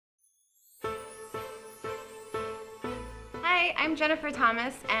Hi, I'm Jennifer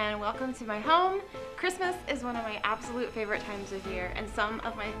Thomas and welcome to my home. Christmas is one of my absolute favorite times of year, and some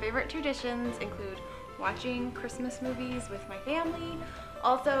of my favorite traditions include watching Christmas movies with my family,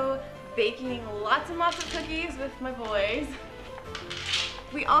 also baking lots and lots of cookies with my boys.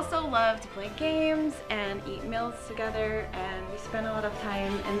 We also love to play games and eat meals together, and we spend a lot of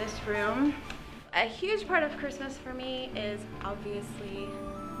time in this room. A huge part of Christmas for me is obviously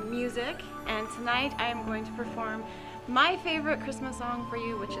music, and tonight I am going to perform my favorite Christmas song for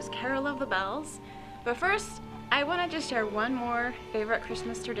you, which is Carol of the Bells. But first, I want to just share one more favorite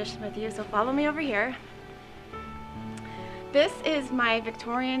Christmas tradition with you, so follow me over here. This is my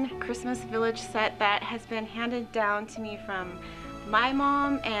Victorian Christmas village set that has been handed down to me from my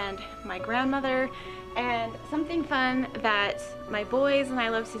mom and my grandmother, and something fun that my boys and I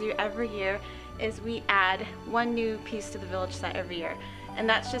love to do every year is we add one new piece to the village set every year. And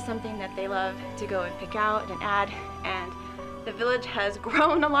that's just something that they love to go and pick out and add. And the village has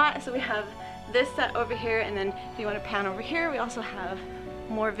grown a lot, so we have this set over here, and then if you want to pan over here, we also have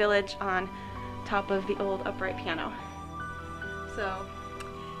more village on top of the old upright piano. So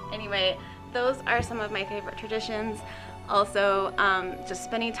anyway, those are some of my favorite traditions. Also, just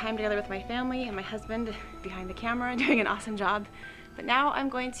spending time together with my family and my husband behind the camera doing an awesome job. But now I'm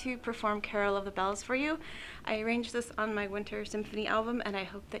going to perform Carol of the Bells for you. I arranged this on my Winter Symphony album, and I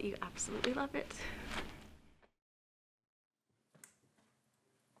hope that you absolutely love it.